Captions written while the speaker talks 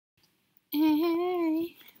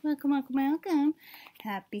welcome.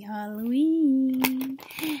 Happy Halloween.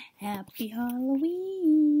 Happy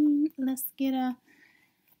Halloween.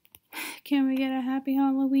 Can we get a happy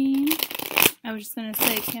Halloween? I was just going to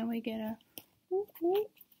say, can we get a whoop,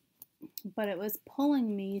 whoop? But it was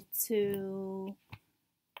pulling me to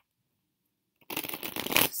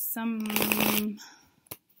some, I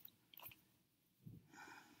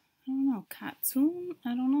don't know, cartoon? I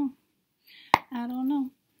don't know.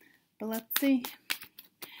 But let's see.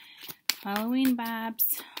 Halloween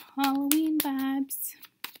vibes. Halloween vibes.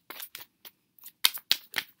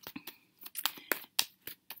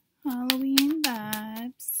 Halloween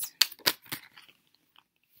vibes.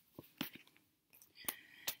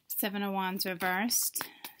 Seven of Wands reversed.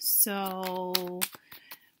 So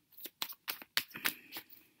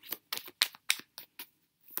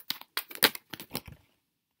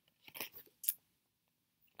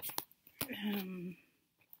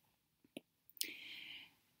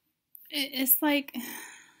it's like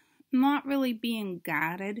not really being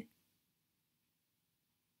guided.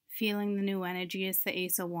 Feeling the new energy is the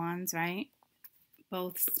Ace of Wands, right?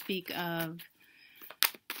 Both speak of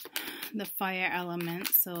the fire element,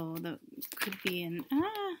 so the could be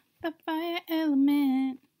the fire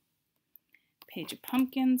element. Page of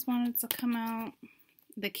Pumpkins wanted to come out.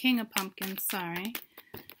 The King of Pumpkins, sorry.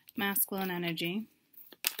 Masculine energy.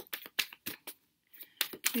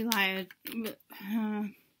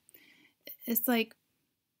 It's like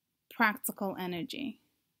practical energy.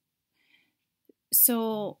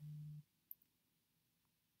 So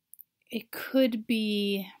it could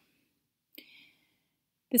be,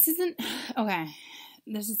 this is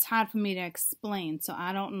hard for me to explain. So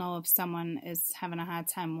I don't know if someone is having a hard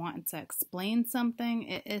time wanting to explain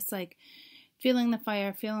something. It's like feeling the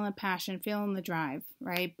fire, feeling the passion, feeling the drive,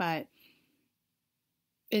 right? But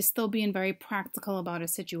it's still being very practical about a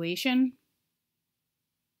situation.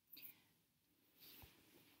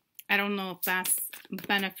 I don't know if that's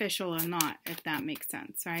beneficial or not, if that makes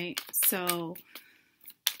sense, right? So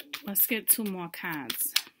let's get two more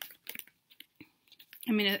cards.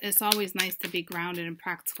 I mean, it's always nice to be grounded and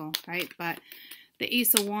practical, right? But the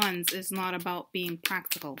Ace of Wands is not about being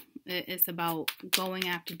practical. It's about going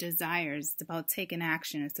after desires. It's about taking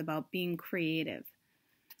action. It's about being creative,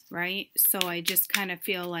 right? So I just kind of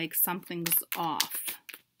feel like something's off.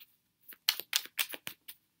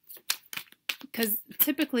 Because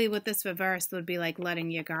typically with this reverse would be like letting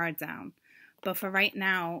your guard down. But for right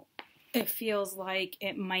now, it feels like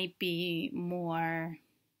it might be more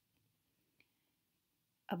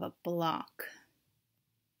of a block.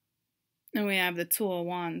 And we have the Two of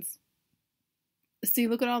Wands. See,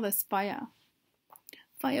 look at all this fire.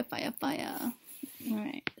 Fire, fire, fire. All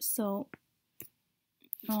right, so,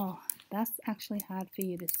 oh, that's actually hard for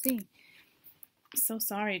you to see. So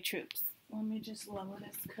sorry, troops. Let me just lower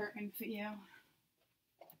this curtain for you.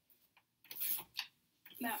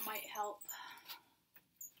 That might help.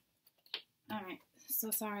 Alright,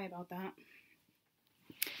 so sorry about that.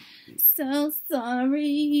 So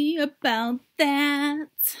sorry about that.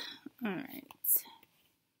 Alright.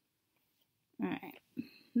 Alright.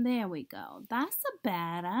 There we go. That's a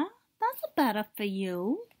better for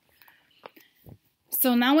you.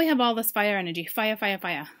 So now we have all this fire energy. Fire, fire,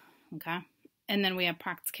 fire. Okay? And then we have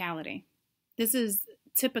practicality. This is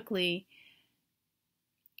typically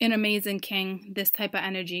an amazing king, this type of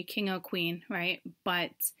energy, king or queen, right?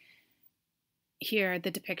 But here the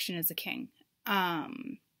depiction is a king.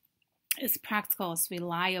 It's practical, it's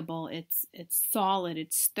reliable, it's solid,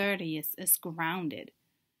 it's sturdy, it's grounded.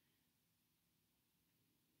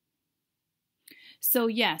 So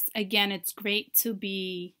yes, again, it's great to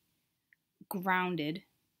be grounded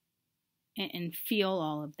and feel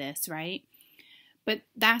all of this, right? But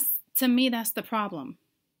to me, that's the problem.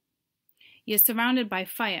 You're surrounded by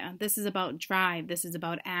fire. This is about drive. This is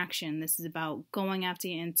about action. This is about going after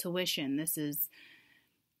your intuition.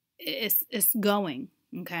 It's going,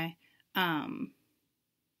 okay?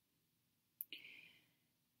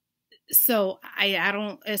 So I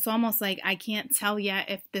don't, it's almost like I can't tell yet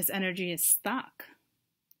if this energy is stuck.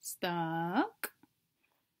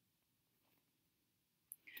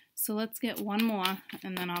 So let's get one more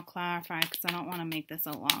and then I'll clarify because I don't want to make this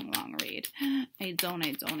a long read. I don't.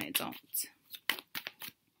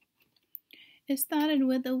 It started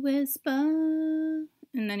with a whisper. And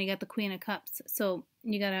then you got the Queen of Cups. So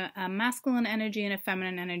you got a masculine energy and a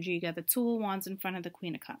feminine energy. You got the Two of Wands in front of the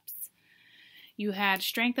Queen of Cups. You had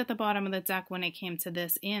strength at the bottom of the deck when it came to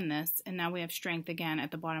this and this. And now we have strength again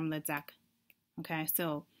at the bottom of the deck. Okay,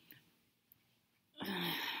 so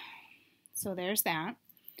there's that.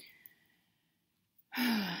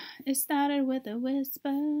 It started with a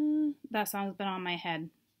whisper. That song's been on my head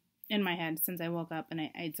in my head since I woke up, and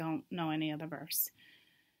I don't know any other verse.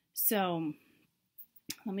 So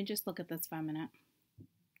let me just look at this for a minute.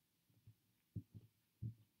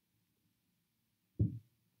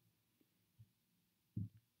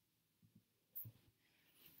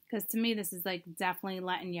 Because to me, this is like definitely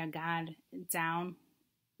letting your guard down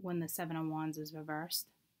when the Seven of Wands is reversed.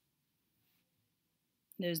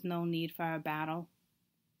 There's no need for a battle.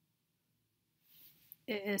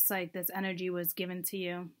 It's like this energy was given to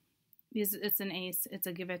you. It's an ace. It's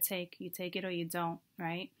a give or take. You take it or you don't,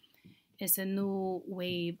 right? It's a new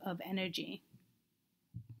wave of energy.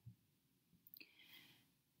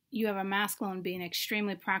 You have a masculine being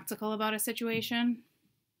extremely practical about a situation.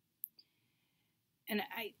 And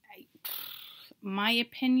my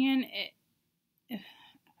opinion,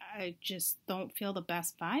 I just don't feel the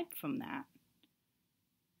best vibe from that.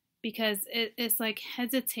 Because it's like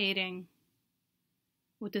hesitating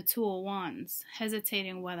with the Two of Wands,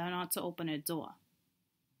 hesitating whether or not to open a door.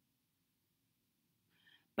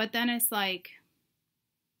 But then it's like,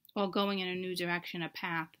 or going in a new direction, a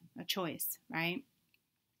path, a choice, right?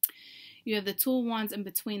 You have the Two of Wands in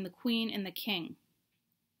between the Queen and the King.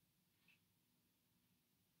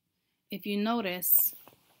 If you notice,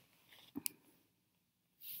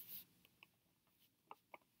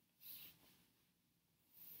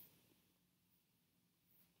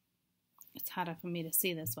 it's harder for me to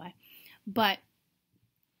see this way, but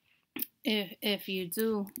if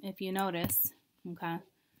you notice, okay,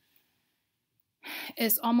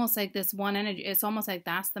 it's almost like this one energy. It's almost like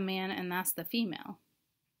that's the man and that's the female,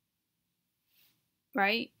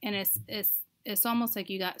 right? And it's almost like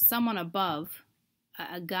you got someone above,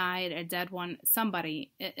 a guide, a dead one,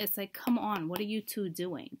 somebody. It's like, come on, what are you two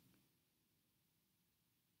doing?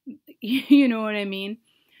 You know what I mean?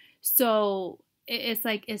 So it's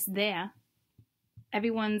like, it's there.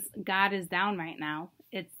 Everyone's guard is down right now.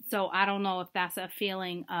 So I don't know if that's a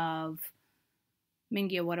feeling of,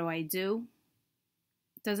 Mingya, what do I do?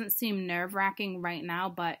 It doesn't seem nerve-wracking right now,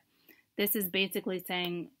 but this is basically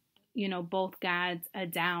saying, you know, both guards are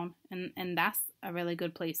down, and that's a really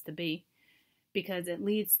good place to be, because it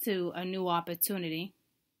leads to a new opportunity.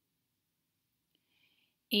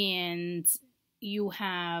 And you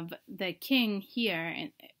have the King here,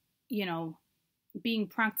 and you know, being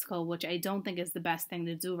practical, which I don't think is the best thing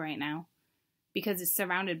to do right now, because it's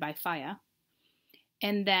surrounded by fire.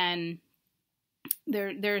 And then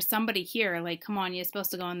there's somebody here, like, come on, you're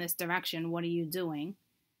supposed to go in this direction. What are you doing?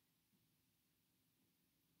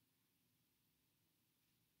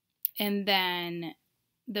 And then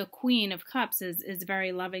the Queen of Cups is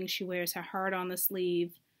very loving. She wears her heart on the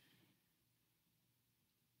sleeve.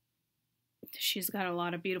 She's got a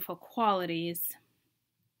lot of beautiful qualities.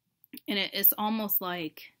 And it's almost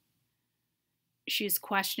like she's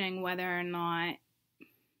questioning whether or not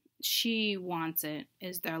she wants it.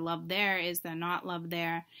 Is there love there? Is there not love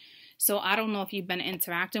there? So I don't know if you've been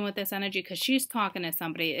interacting with this energy, because she's talking to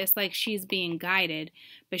somebody. It's like she's being guided,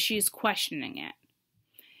 but she's questioning it.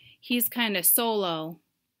 He's kind of solo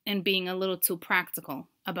and being a little too practical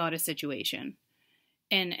about a situation.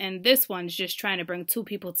 And this one's just trying to bring two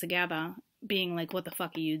people together, being like, what the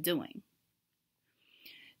fuck are you doing?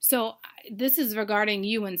 So this is regarding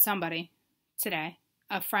you and somebody today.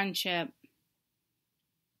 A friendship.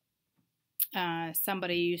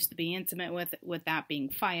 Somebody you used to be intimate with that being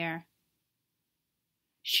fire.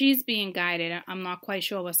 She's being guided. I'm not quite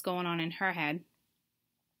sure what's going on in her head,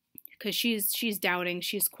 because she's doubting,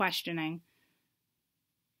 she's questioning.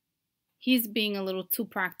 He's being a little too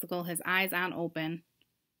practical. His eyes aren't open.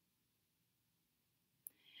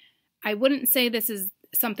 I wouldn't say this is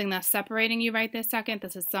something that's separating you right this second.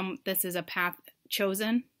 This is a path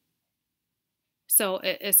chosen. So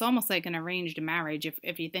it's almost like an arranged marriage,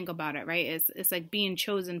 if you think about it, right? It's like being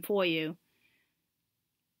chosen for you.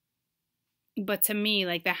 But to me,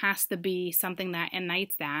 like, there has to be something that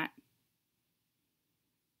ignites that.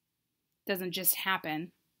 Doesn't just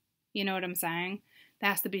happen. You know what I'm saying? There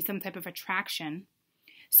has to be some type of attraction.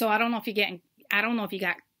 So I don't know if you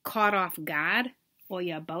got caught off guard, or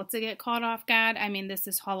you're about to get caught off guard. I mean, this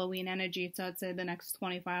is Halloween energy, so I'd say the next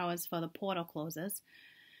 24 hours before the portal closes.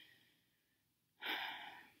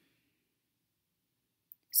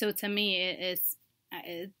 So to me,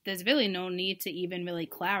 there's really no need to even really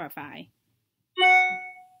clarify.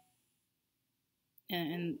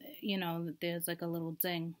 And you know, there's like a little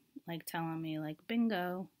ding, like telling me, like,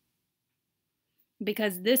 bingo.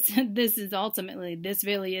 Because this is ultimately, this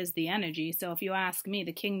really is the energy. So if you ask me,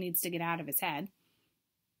 the King needs to get out of his head.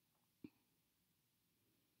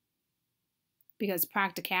 Because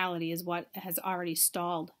practicality is what has already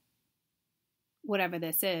stalled whatever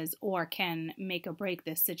this is, or can make or break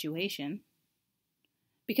this situation.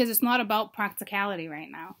 Because it's not about practicality right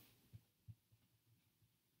now.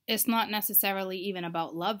 It's not necessarily even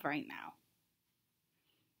about love right now.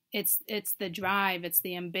 It's the drive, it's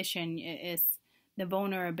the ambition, it's the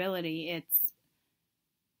vulnerability, it's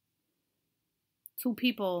two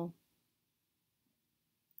people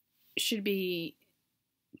should be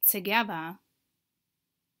together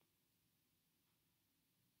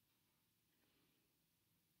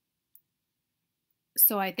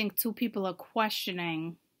so I think two people are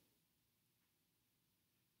questioning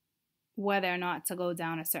whether or not to go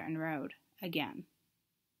down a certain road again.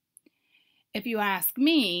 If you ask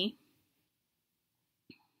me,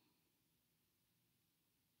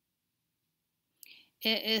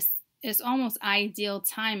 it's almost ideal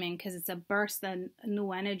timing because it's a burst of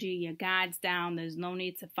new energy. Your guard's down. There's no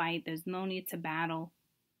need to fight. There's no need to battle,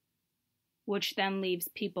 which then leaves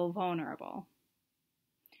people vulnerable.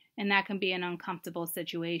 And that can be an uncomfortable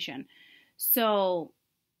situation. So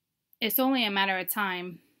it's only a matter of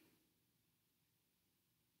time.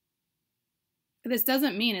 This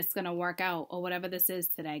doesn't mean it's going to work out or whatever this is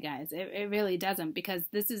today, guys. It really doesn't, because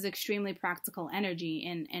this is extremely practical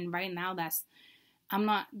energy. And right now that's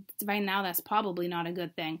probably not a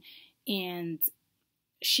good thing. And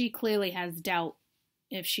she clearly has doubt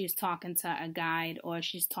if she's talking to a guide or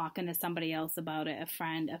she's talking to somebody else about it, a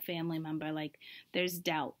friend, a family member. Like, there's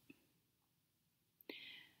doubt.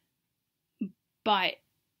 But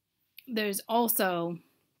there's also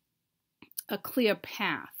a clear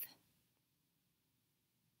path.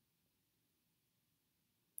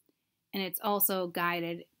 And it's also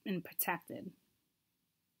guided and protected.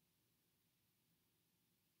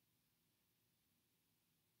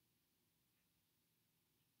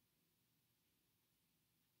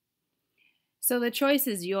 So the choice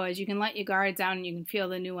is yours. You can let your guard down and you can feel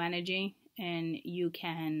the new energy. And you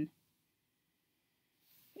can,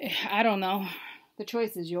 I don't know. The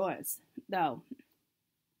choice is yours, though.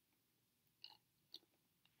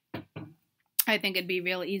 I think it'd be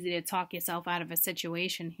real easy to talk yourself out of a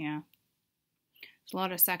situation here. There's a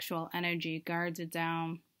lot of sexual energy. Guards are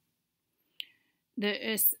down.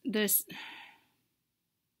 There's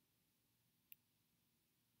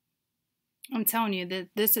I'm telling you that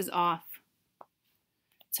this is off.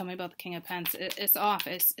 Tell me about the King of Pentacles. It's off.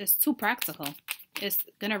 It's too practical. It's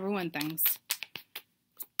gonna ruin things.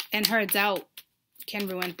 And her doubt can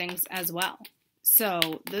ruin things as well.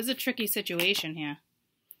 So there's a tricky situation here.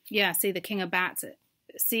 Yeah, see, the King of Bats.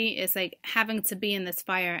 See, it's like having to be in this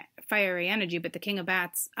fiery energy, but the King of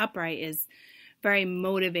Bats upright is very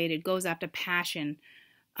motivated, goes after passion,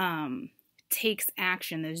 takes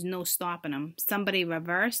action. There's no stopping him. Somebody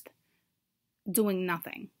reversed, doing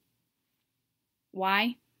nothing.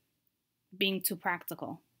 Why? Being too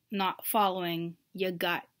practical, not following your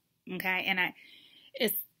gut. Okay, and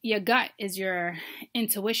your gut is your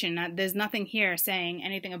intuition. There's nothing here saying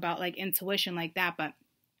anything about like intuition like that, but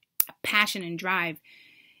passion and drive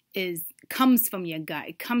comes from your gut.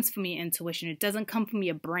 It comes from your intuition. It doesn't come from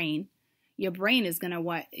your brain. Your brain is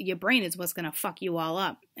what's gonna fuck you all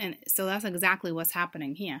up. And so that's exactly what's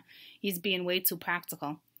happening here. He's being way too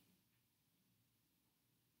practical.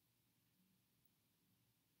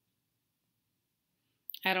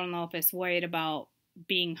 I don't know if it's worried about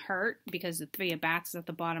being hurt because the Three of Bats is at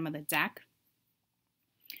the bottom of the deck.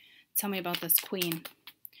 Tell me about this Queen.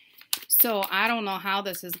 So I don't know how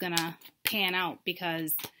this is going to pan out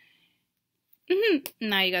because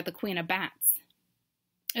now you got the Queen of Bats.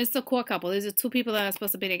 It's the core couple. These are two people that are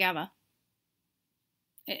supposed to be together.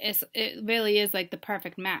 It really is like the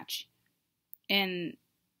perfect match. And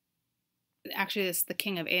actually it's the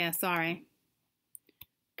King of Air, sorry.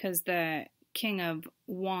 Because the King of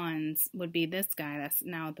Wands would be this guy that's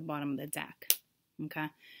now at the bottom of the deck. Okay.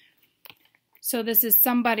 So this is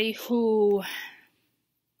somebody who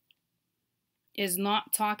is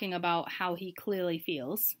not talking about how he clearly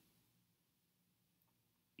feels.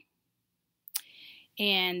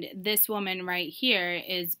 And this woman right here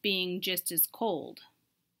is being just as cold.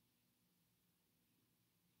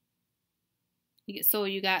 So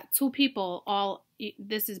you got two people,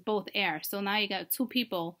 this is both air. So now you got two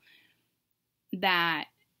people that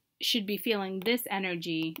should be feeling this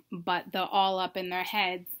energy, but they're all up in their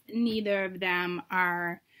heads. Neither of them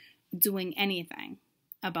are doing anything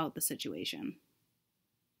about the situation.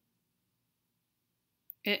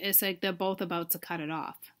 It's like they're both about to cut it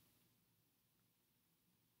off.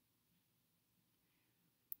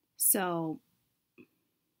 So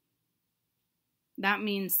that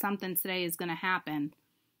means something today is going to happen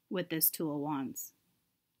with this Two of Wands.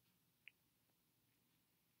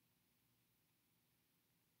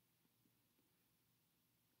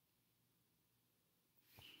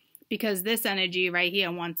 because this energy right here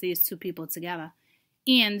wants these two people together.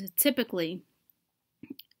 And typically,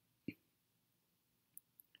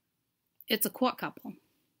 it's a court couple.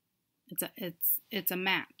 It's a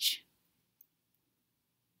match.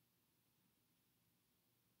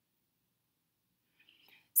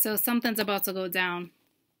 So something's about to go down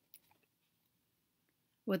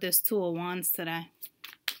with this Two of Wands today.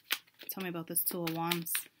 Tell me about this Two of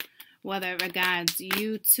Wands. Whether it regards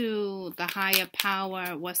you two, the higher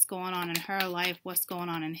power, what's going on in her life, what's going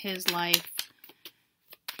on in his life.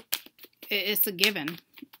 It's a given.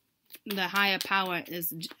 The higher power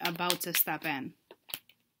is about to step in.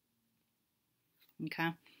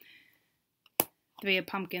 Okay. Three of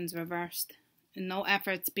Pumpkins reversed. No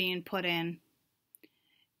efforts being put in.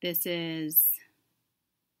 This is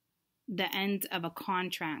the end of a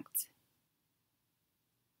contract.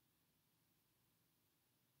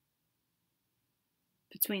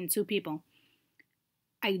 Between two people.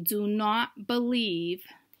 I do not believe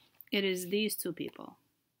it is these two people.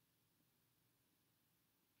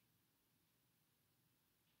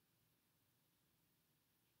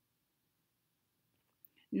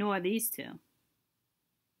 Nor these two.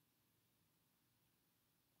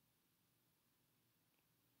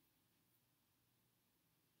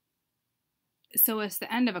 So it's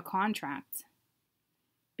the end of a contract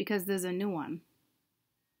because there's a new one.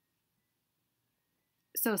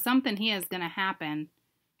 So something here is going to happen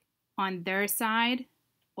on their side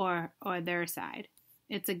or their side.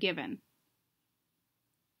 It's a given.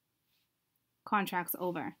 Contract's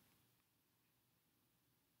over.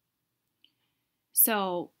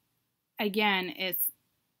 So again, it's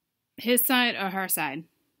his side or her side.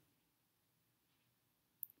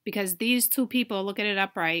 Because these two people, look at it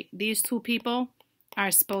upright, these two people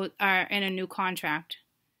are in a new contract,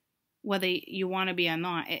 whether you want to be or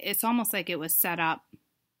not. It's almost like it was set up.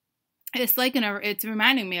 It's like it's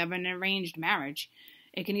reminding me of an arranged marriage.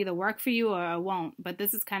 It can either work for you or it won't. But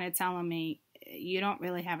this is kind of telling me you don't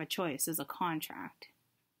really have a choice. It's a contract.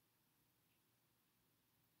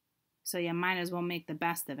 So you might as well make the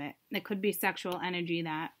best of it. It could be sexual energy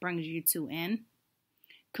that brings you two in.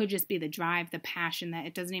 Could just be the drive, the passion, that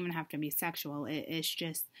it doesn't even have to be sexual. It's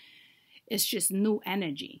just new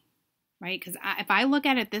energy, right? Because if I look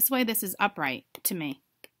at it this way, this is upright to me.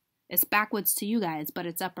 It's backwards to you guys, but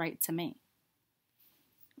it's upright to me,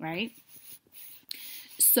 right?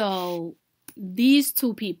 So these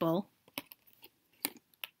two people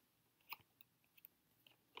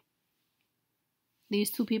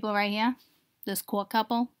right here, this court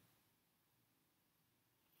couple,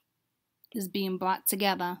 is being brought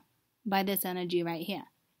together by this energy right here.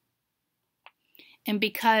 And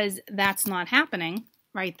because that's not happening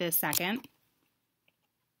right this second,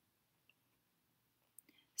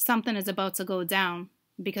 something is about to go down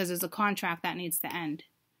because there's a contract that needs to end.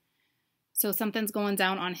 So something's going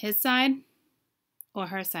down on his side or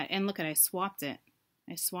her side. And look at, I swapped it.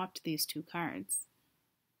 I swapped these two cards.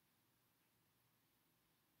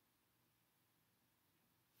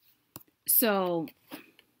 So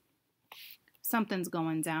something's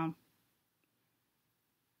going down.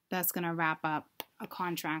 That's going to wrap up a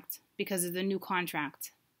contract because it's a new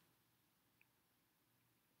contract.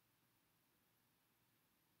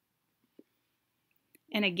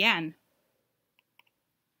 And again,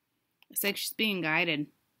 it's like she's being guided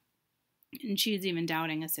and she's even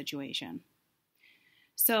doubting a situation.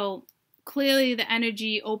 So clearly the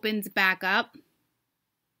energy opens back up.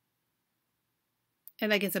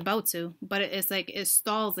 And like it's about to, but it's like it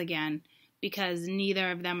stalls again because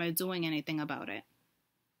neither of them are doing anything about it.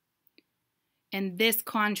 And this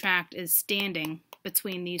contract is standing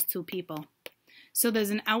between these two people. So there's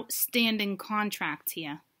an outstanding contract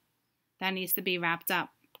here that needs to be wrapped up.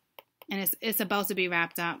 And it's about to be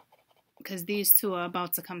wrapped up because these two are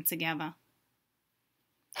about to come together.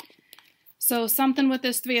 So something with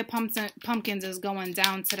this Three of Pumpkins is going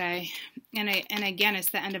down today. And again, it's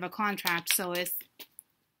the end of a contract. So it's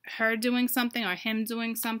her doing something or him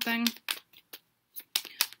doing something.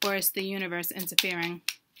 Or it's the universe interfering.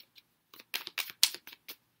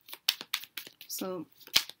 So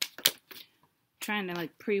trying to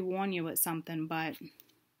like pre-warn you with something, but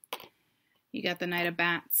you got the Knight of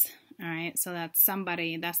Bats. All right, so that's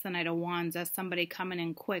somebody. That's the Knight of Wands. That's somebody coming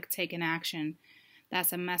in quick, taking action.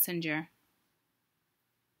 That's a messenger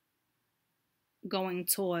going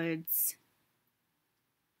towards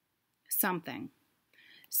something.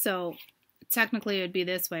 So technically it would be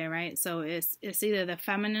this way, right? So it's either the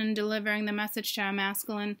feminine delivering the message to our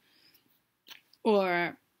masculine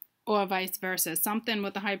or vice versa. Something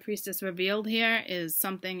with the High Priestess revealed here is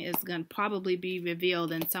something is going to probably be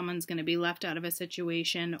revealed and someone's going to be left out of a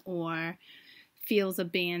situation or feels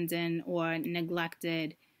abandoned or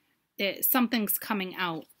neglected. Something's coming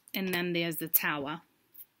out, and then there's the Tower.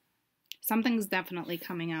 Something's definitely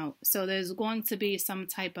coming out. So there's going to be some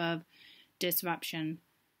type of disruption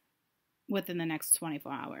within the next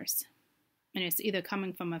 24 hours. And it's either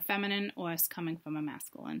coming from a feminine or it's coming from a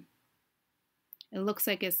masculine. It looks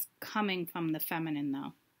like it's coming from the feminine,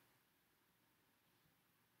 though.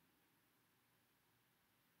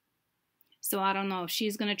 So I don't know if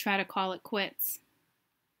she's going to try to call it quits.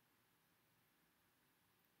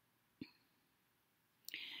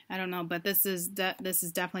 I don't know, but this is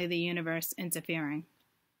definitely the universe interfering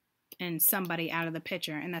and somebody out of the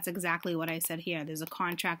picture. And that's exactly what I said here. There's a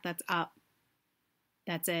contract that's up.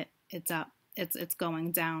 That's it. It's up. It's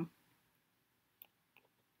going down.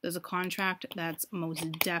 There's a contract that's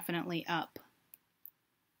most definitely up.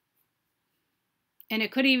 And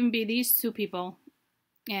it could even be these two people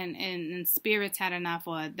and spirits had enough,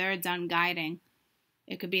 or they're done guiding.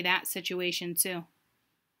 It could be that situation too.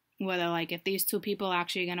 Whether, like, if these two people are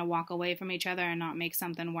actually going to walk away from each other and not make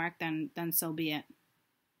something work, then so be it.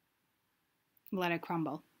 Let it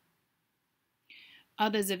crumble.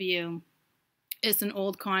 Others of you, it's an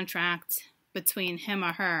old contract between him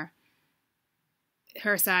or her.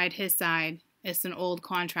 Her side, his side. It's an old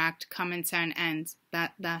contract coming to an end.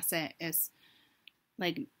 That's it. It's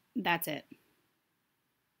like, that's it.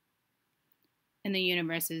 And the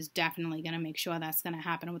universe is definitely going to make sure that's going to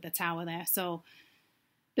happen with the Tower there. So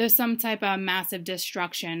there's some type of massive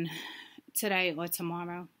destruction today or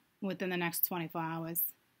tomorrow within the next 24 hours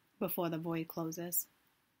before the void closes.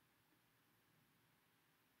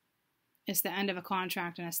 It's the end of a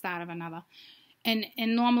contract and a start of another. And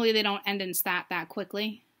normally they don't end and start that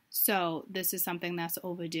quickly. So this is something that's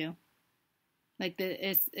overdue. Like,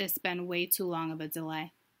 it's been way too long of a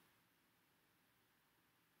delay.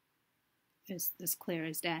 It's as clear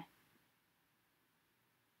as day.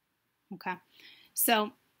 Okay.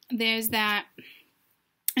 So there's that.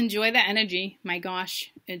 Enjoy the energy. My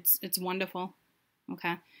gosh, it's wonderful.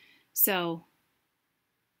 Okay. So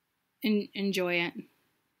enjoy it.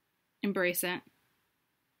 Embrace it.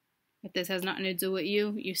 If this has nothing to do with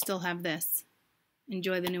you, you still have this.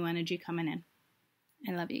 Enjoy the new energy coming in.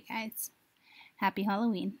 I love you guys. Happy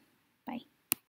Halloween.